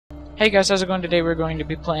Hey guys, how's it going? Today we're going to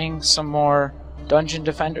be playing some more Dungeon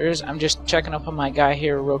Defenders. I'm just checking up on my guy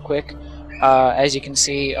here real quick. As you can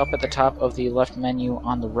see up at the top of the left menu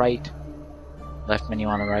on the right,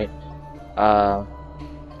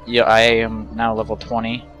 yeah, I am now level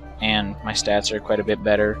 20 and my stats are quite a bit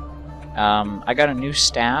better. I got a new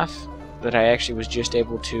staff that I actually was just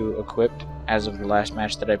able to equip as of the last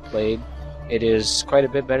match that I played. It is quite a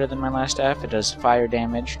bit better than my last staff. It does fire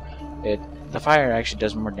damage. The fire actually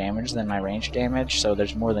does more damage than my range damage, so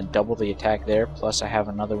there's more than double the attack there, plus I have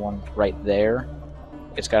another one right there.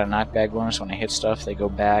 It's got a knockback bonus. When I hit stuff, they go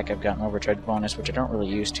back. I've got an overcharge bonus, which I don't really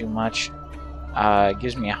use too much. It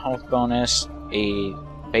gives me a health bonus, a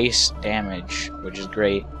base damage, which is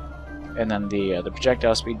great, and then the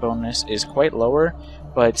projectile speed bonus is quite lower,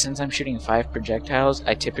 but since I'm shooting 5 projectiles,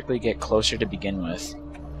 I typically get closer to begin with.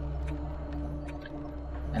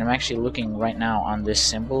 And I'm actually looking right now on this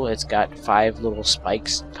symbol. It's got 5 little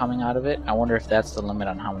spikes coming out of it. I wonder if that's the limit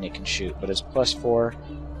on how many it can shoot, but it's +4.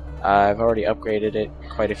 I've already upgraded it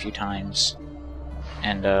quite a few times,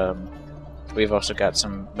 and we've also got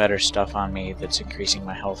some better stuff on me that's increasing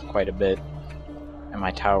my health quite a bit and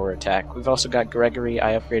my tower attack. We've also got Gregory.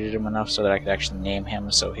 I upgraded him enough so that I could actually name him,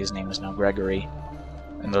 so his name is now Gregory,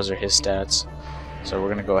 and those are his stats. So we're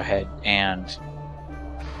gonna go ahead and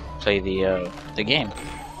play the game.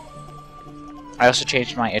 I also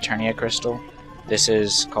changed my Eternia crystal. This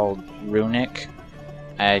is called Runic.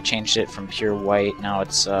 I changed it from pure white. Now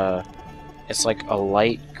it's like a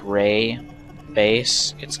light gray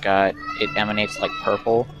base. It emanates like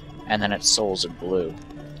purple, and then its souls are blue,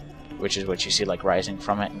 which is what you see like rising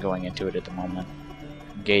from it and going into it at the moment.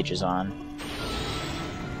 Gauge is on.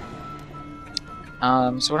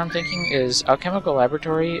 So what I'm thinking is Alchemical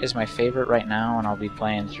Laboratory is my favorite right now, and I'll be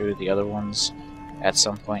playing through the other ones at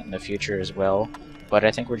some point in the future as well. But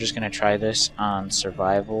I think we're just going to try this on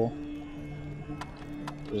Survival.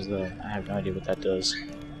 I have no idea what that does.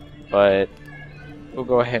 But we'll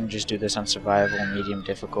go ahead and just do this on Survival, medium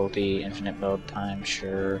difficulty, infinite build time,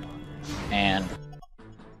 sure. And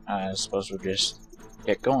I suppose we'll just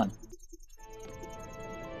get going.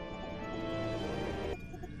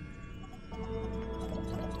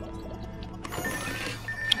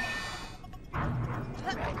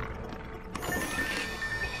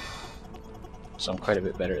 So I'm quite a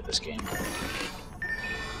bit better at this game.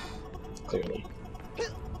 Clearly.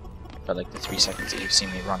 By like the 3 seconds that you've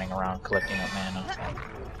seen me running around collecting up mana.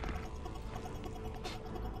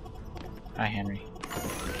 Hi, Henry.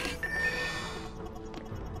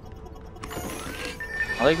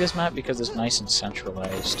 I like this map because it's nice and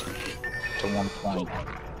centralized to one point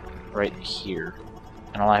right here.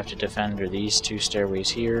 And all I have to defend are these 2 stairways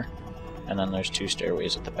here, and then there's 2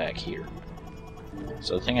 stairways at the back here.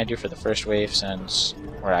 So the thing I do for the first wave, since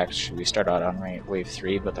we start out on wave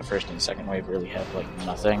 3, but the first and second wave really have like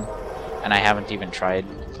nothing, and I haven't even tried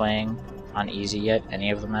playing on easy yet, any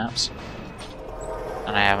of the maps,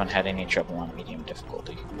 and I haven't had any trouble on medium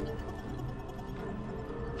difficulty.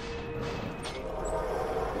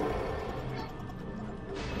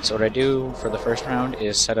 So what I do for the first round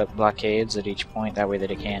is set up blockades at each point, that way that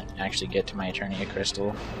it can't actually get to my Eternia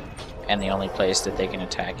crystal, and the only place that they can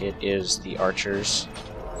attack it is the archers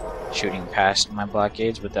shooting past my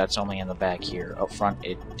blockades, but that's only in the back here. Up front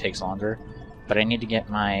it takes longer, but I need to get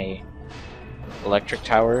my electric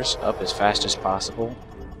towers up as fast as possible,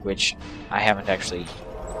 which I haven't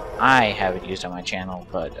used on my channel,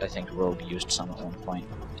 but I think Rogue used some at one point.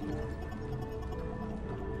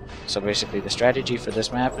 So basically the strategy for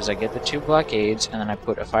this map is I get the 2 blockades, and then I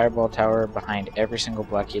put a fireball tower behind every single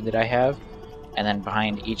blockade that I have, and then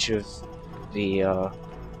behind each of the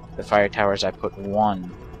fire towers I put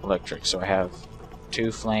 1 electric. So I have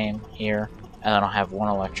 2 flame here, and then I'll have 1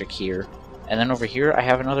 electric here. And then over here I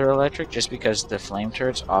have another electric, just because the flame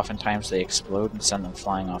turrets, oftentimes they explode and send them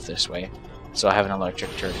flying off this way. So I have an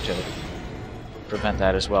electric turret to prevent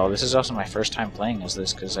that as well. This is also my first time playing as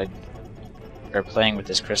this, because playing with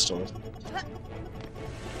this crystal.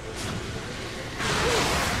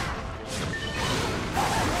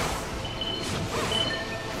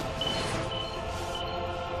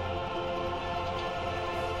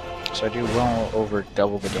 So I do well over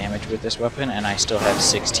double the damage with this weapon, and I still have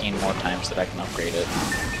 16 more times that I can upgrade it.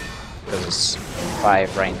 Because it's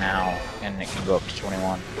 5 right now, and it can go up to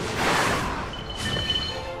 21.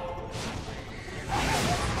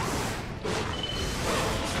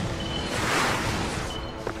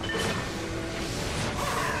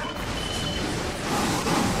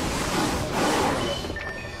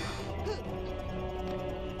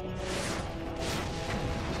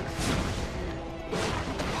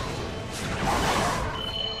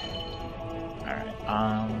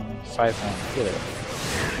 5-1 healer.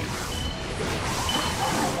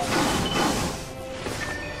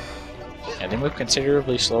 Yeah, they move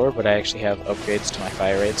considerably slower, but I actually have upgrades to my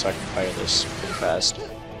fire rate, so I can fire this pretty fast.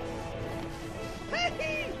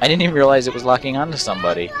 I didn't even realize it was locking onto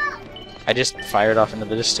somebody. I just fired off into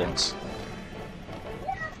the distance.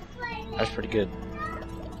 That was pretty good.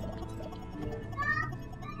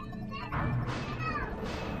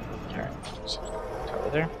 Alright, so tower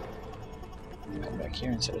there. Come back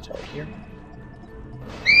here and set a tower here.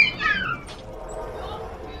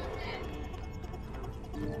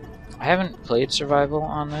 I haven't played survival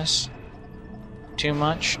on this too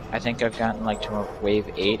much. I think I've gotten like to wave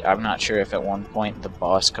 8. I'm not sure if at one point the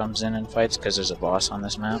boss comes in and fights, because there's a boss on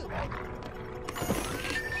this map.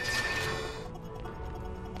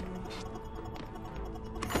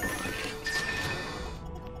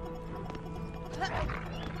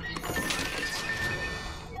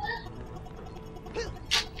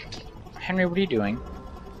 Henry, what are you doing?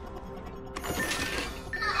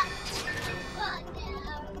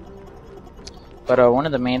 But one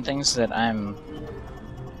of the main things that I'm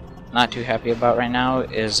not too happy about right now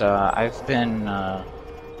is I've been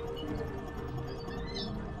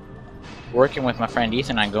working with my friend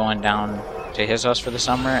Ethan on going down to his house for the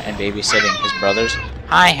summer and babysitting his brothers.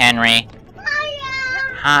 Hi, Henry.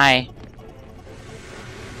 Hi.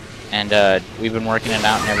 And we've been working it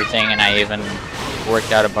out and everything, and I even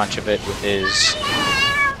worked out a bunch of it with his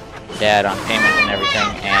dad on payment and everything.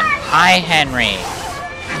 And hi, Henry.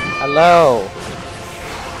 Hello.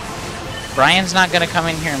 Brian's not gonna come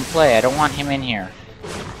in here and play. I don't want him in here.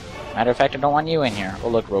 Matter of fact, I don't want you in here. Oh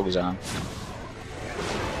look, Rogue is on.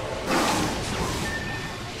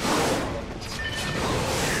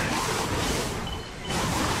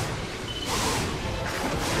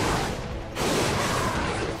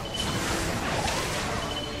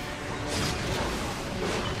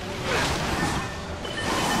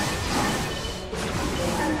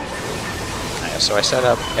 So I set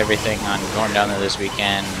up everything on going down there this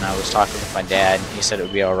weekend, and I was talking with my dad, and he said it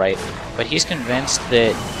would be alright. But he's convinced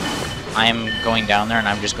that I'm going down there and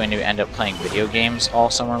I'm just going to end up playing video games all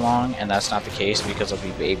summer long, and that's not the case because I'll be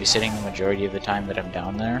babysitting the majority of the time that I'm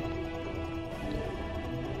down there.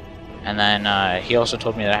 And then he also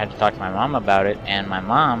told me that I had to talk to my mom about it, and my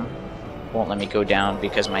mom won't let me go down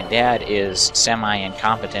because my dad is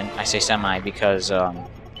semi-incompetent. I say semi because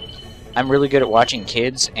I'm really good at watching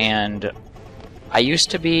kids, and I used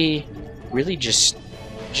to be really just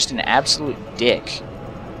an absolute dick.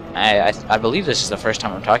 I believe this is the first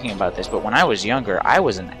time I'm talking about this, but when I was younger, I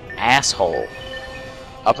was an asshole.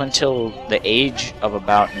 Up until the age of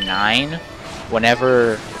about 9,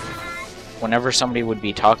 whenever somebody would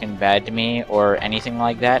be talking bad to me or anything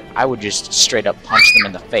like that, I would just straight up punch them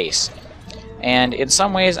in the face. And in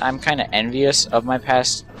some ways, I'm kind of envious of my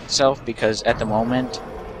past self, because at the moment,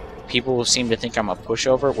 people seem to think I'm a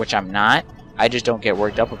pushover, which I'm not. I just don't get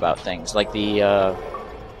worked up about things. Like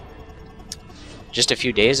just a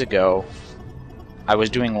few days ago, I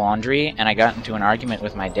was doing laundry and I got into an argument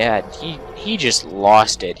with my dad. He just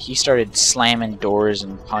lost it. He started slamming doors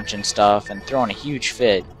and punching stuff and throwing a huge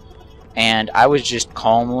fit. And I was just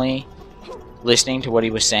calmly listening to what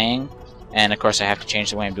he was saying. And of course I have to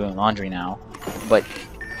change the way I'm doing laundry now. But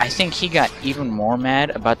I think he got even more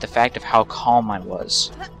mad about the fact of how calm I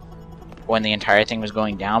was when the entire thing was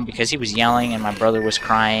going down, because he was yelling and my brother was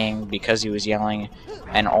crying because he was yelling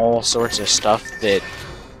and all sorts of stuff. That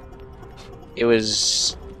it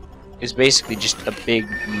was basically just a big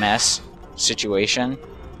mess situation.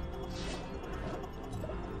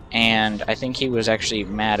 And I think he was actually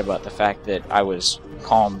mad about the fact that I was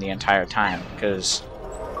calm the entire time, because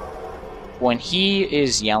when he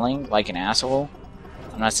is yelling like an asshole,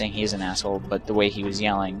 I'm not saying he's an asshole, but the way he was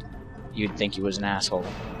yelling, you'd think he was an asshole.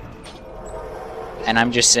 And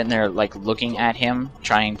I'm just sitting there like looking at him,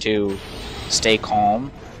 trying to stay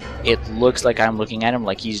calm. It looks like I'm looking at him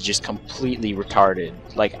like he's just completely retarded,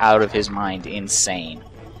 like out of his mind, insane.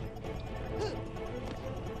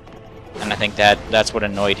 And I think that's what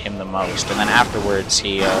annoyed him the most. And then afterwards,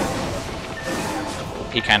 he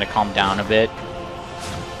kind of calmed down a bit.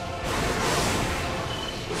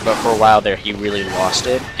 But for a while there, he really lost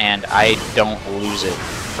it, and I don't lose it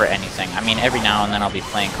for anything. I mean, every now and then I'll be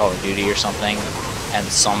playing Call of Duty or something, and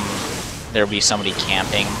there'll be somebody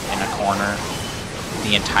camping in a corner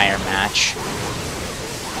the entire match,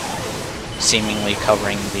 seemingly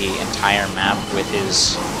covering the entire map with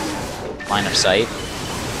his line of sight,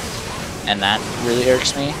 and that really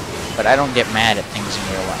irks me. But I don't get mad at things in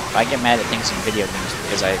real life. I get mad at things in video games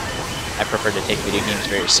because I prefer to take video games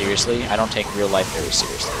very seriously. I don't take real life very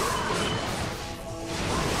seriously.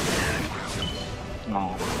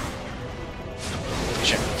 No. I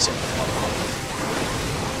shouldn't be saying that.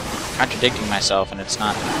 Contradicting myself, and it's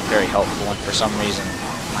not very helpful, and for some reason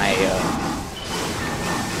I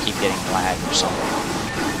keep getting lag or something.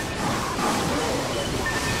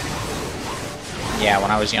 Yeah, when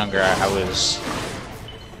I was younger, I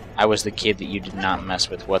was the kid that you did not mess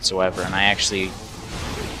with whatsoever, and I actually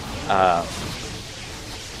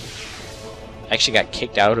got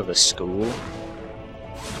kicked out of a school.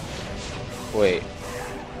 Wait,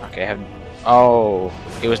 okay, I haven't. Oh,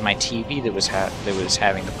 it was my TV that was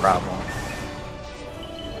having the problem.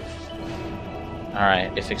 All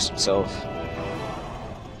right, it fixed itself.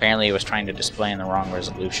 Apparently, it was trying to display in the wrong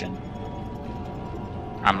resolution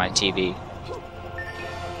on my TV.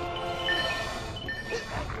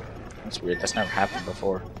 That's weird. That's never happened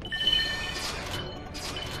before.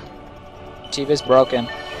 TV's broken.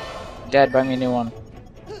 Dad, buy me a new one.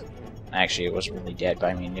 Actually, it wasn't really Dad,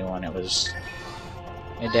 buy me a new one. It was,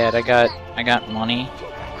 hey Dad, I got money,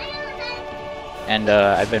 and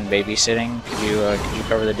I've been babysitting. Could you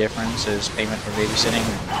cover the difference as payment for babysitting?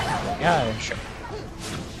 Yeah, sure.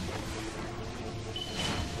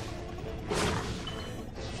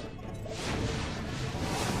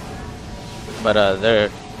 But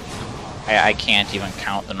I can't even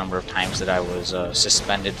count the number of times that I was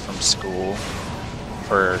suspended from school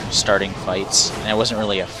for starting fights, and it wasn't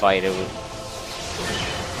really a fight. It was,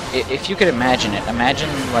 if you could imagine it, imagine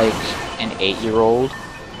like an 8-year-old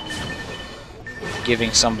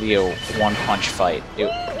giving somebody a one-punch fight.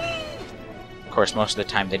 Of course, most of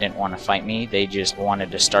the time they didn't want to fight me. They just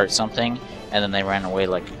wanted to start something, and then they ran away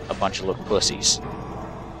like a bunch of little pussies.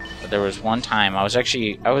 But there was one time I was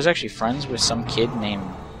actually friends with some kid named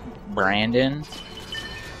Brandon.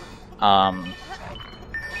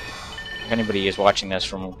 If anybody is watching this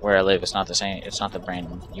from where I live, it's not the same. It's not the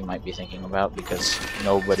Brandon you might be thinking about, because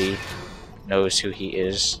nobody knows who he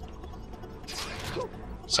is.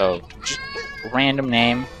 So, just random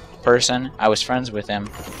name, person. I was friends with him,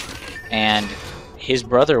 and his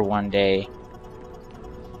brother one day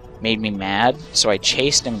made me mad, so I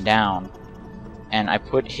chased him down, and I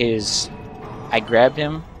grabbed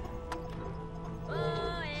him,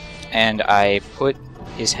 and I put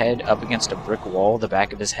his head up against a brick wall, the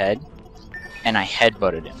back of his head, and I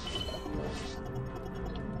headbutted him.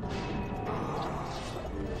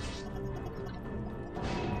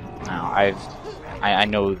 Now, I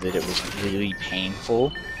know that it was really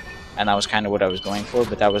painful, and that was kind of what I was going for,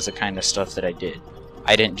 but that was the kind of stuff that I did.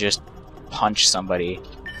 I didn't just punch somebody.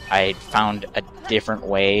 I found a different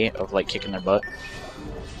way of, like, kicking their butt.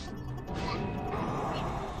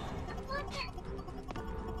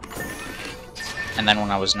 And then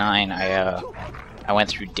when I was 9, I went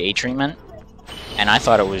through day treatment, and I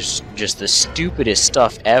thought it was just the stupidest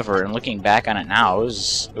stuff ever, and looking back on it now, it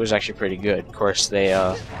was actually pretty good. Of course, they,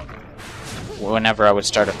 whenever I would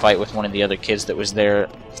start a fight with one of the other kids that was there,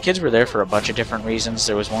 the kids were there for a bunch of different reasons.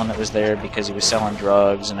 There was one that was there because he was selling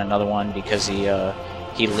drugs, and another one because he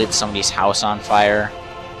lit somebody's house on fire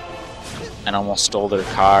and almost stole their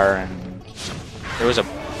car, and there was a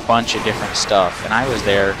bunch of different stuff, and I was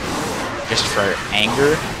there just for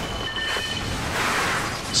anger.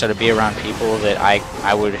 So to be around people that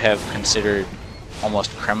I would have considered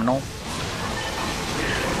almost criminal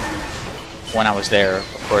when I was there,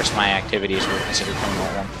 of course my activities were considered criminal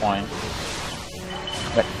at one point.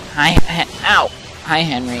 But ow! Hi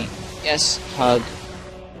Henry. Yes, hug.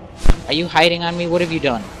 Are you hiding on me? What have you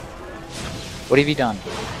done? What have you done?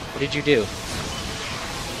 What did you do?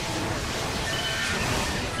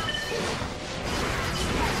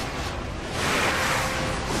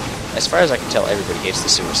 As far as I can tell, everybody hates the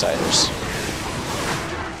Suiciders.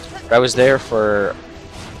 But I was there for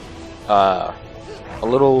a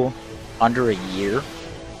little under a year,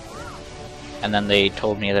 and then they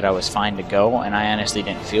told me that I was fine to go, and I honestly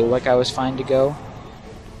didn't feel like I was fine to go.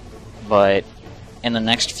 But in the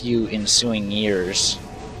next few ensuing years,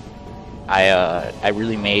 I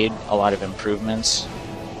really made a lot of improvements.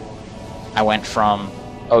 I went from,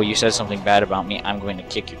 oh, you said something bad about me, I'm going to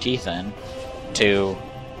kick your teeth in, to,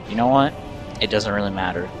 you know what? It doesn't really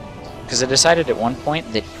matter. Because I decided at one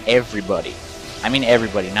point that everybody, I mean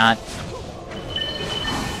everybody, not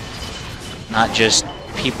just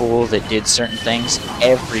people that did certain things,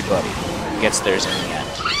 everybody gets theirs in the end.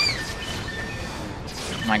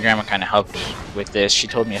 My grandma kind of helped with this. She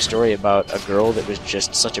told me a story about a girl that was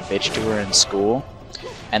just such a bitch to her in school,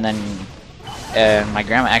 and then my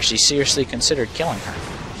grandma actually seriously considered killing her.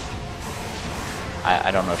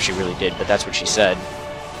 I don't know if she really did, but that's what she said.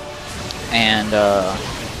 And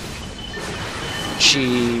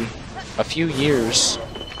she, a few years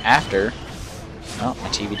after, oh, my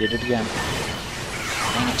TV did it again.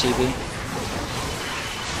 Dang it, TV.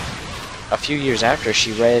 a few years after,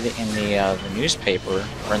 she read in the newspaper,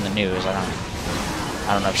 or in the news, I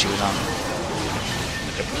don't know if she was on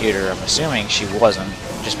the computer. I'm assuming she wasn't,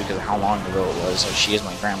 just because of how long ago it was. She is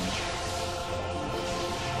my grandma.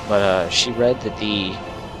 But she read that the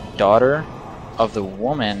daughter of the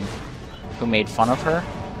woman who made fun of her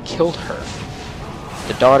killed her.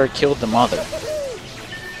 The daughter killed the mother.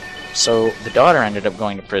 So the daughter ended up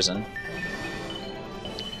going to prison.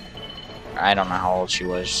 I don't know how old she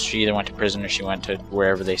was. She either went to prison or she went to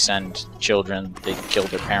wherever they send children. They killed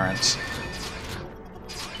their parents.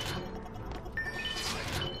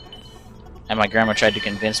 And my grandma tried to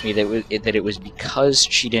convince me that it was because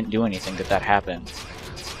she didn't do anything that happened.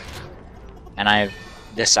 And I've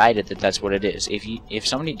decided that that's what it is. If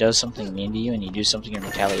somebody does something mean to you and you do something in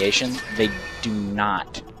retaliation, they do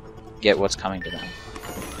not get what's coming to them.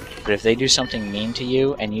 But if they do something mean to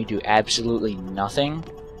you and you do absolutely nothing,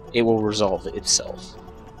 it will resolve itself.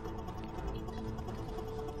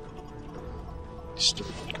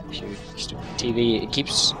 Stupid computer, stupid TV. It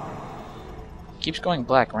keeps going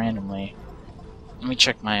black randomly. Let me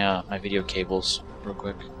check my my video cables real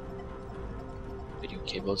quick. Video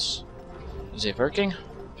cables. Is it working?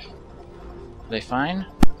 Are they fine?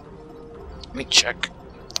 Let me check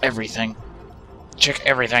everything. Check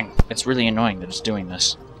everything. It's really annoying that it's doing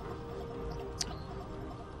this.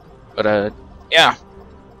 But yeah.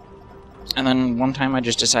 And then one time I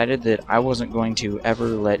just decided that I wasn't going to ever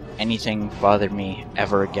let anything bother me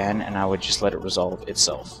ever again, and I would just let it resolve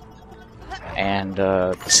itself. And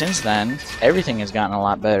since then, everything has gotten a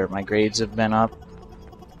lot better. My grades have been up.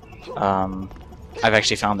 I've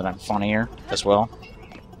actually found that I'm funnier as well.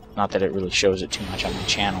 Not that it really shows it too much on my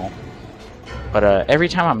channel. But every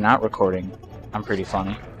time I'm not recording, I'm pretty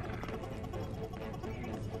funny.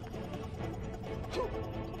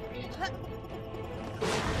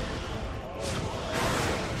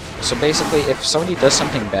 So basically, if somebody does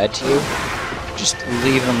something bad to you, just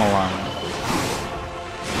leave them alone.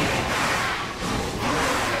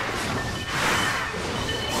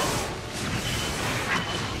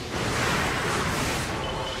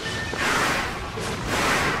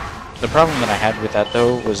 The problem that I had with that,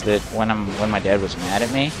 though, was that when my dad was mad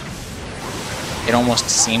at me, it almost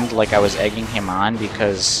seemed like I was egging him on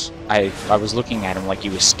because I was looking at him like he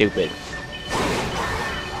was stupid.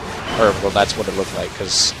 Or, well, that's what it looked like,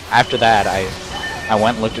 because after that, I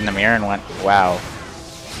went and looked in the mirror and went, wow.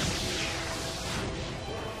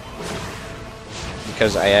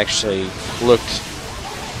 Because I actually looked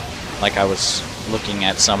like I was looking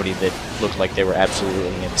at somebody that looked like they were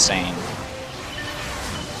absolutely insane.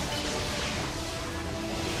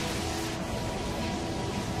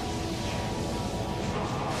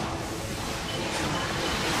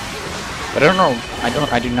 But I don't know,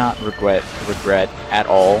 I do not regret at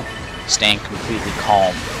all staying completely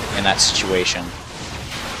calm in that situation.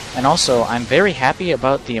 And also, I'm very happy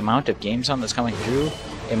about the amount of game sound that's coming through.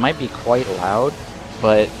 It might be quite loud,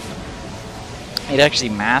 but it actually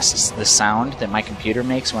masks the sound that my computer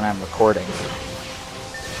makes when I'm recording.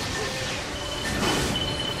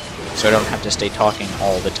 So I don't have to stay talking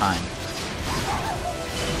all the time.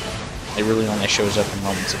 It really only shows up in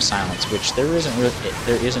moments of silence, which there isn't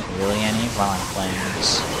really any while I'm playing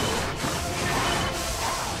this.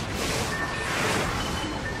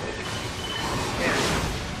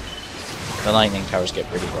 The lightning towers get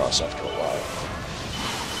pretty gross after a while.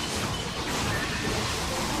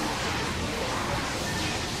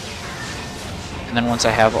 And then once I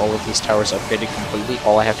have all of these towers upgraded completely,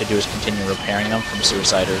 all I have to do is continue repairing them from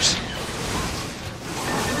Suiciders.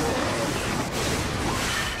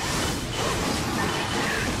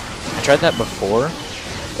 I tried that before,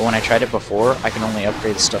 but when I tried it before, I can only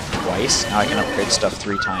upgrade stuff twice. Now I can upgrade stuff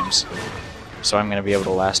 3 times. So I'm going to be able to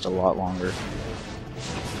last a lot longer.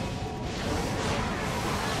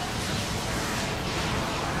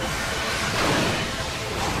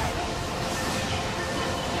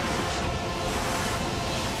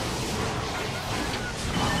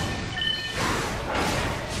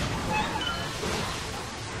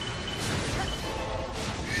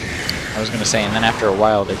 I was gonna say, and then after a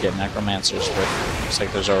while they get necromancers, but looks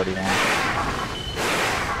like there's already one.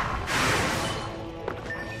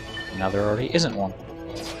 Now there already isn't one.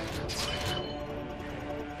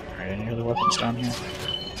 Alright, any other weapons down here?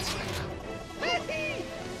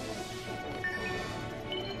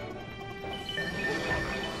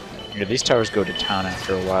 Yeah, these towers go to town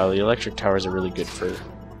after a while. The electric towers are really good for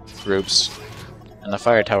groups. And the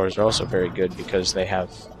fire towers are also very good because they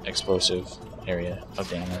have explosive area of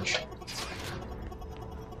damage.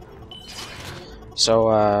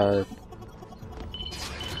 So,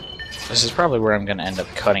 This is probably where I'm going to end up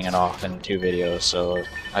cutting it off in 2 videos, so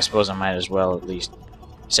I suppose I might as well at least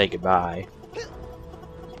say goodbye.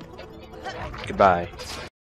 Goodbye.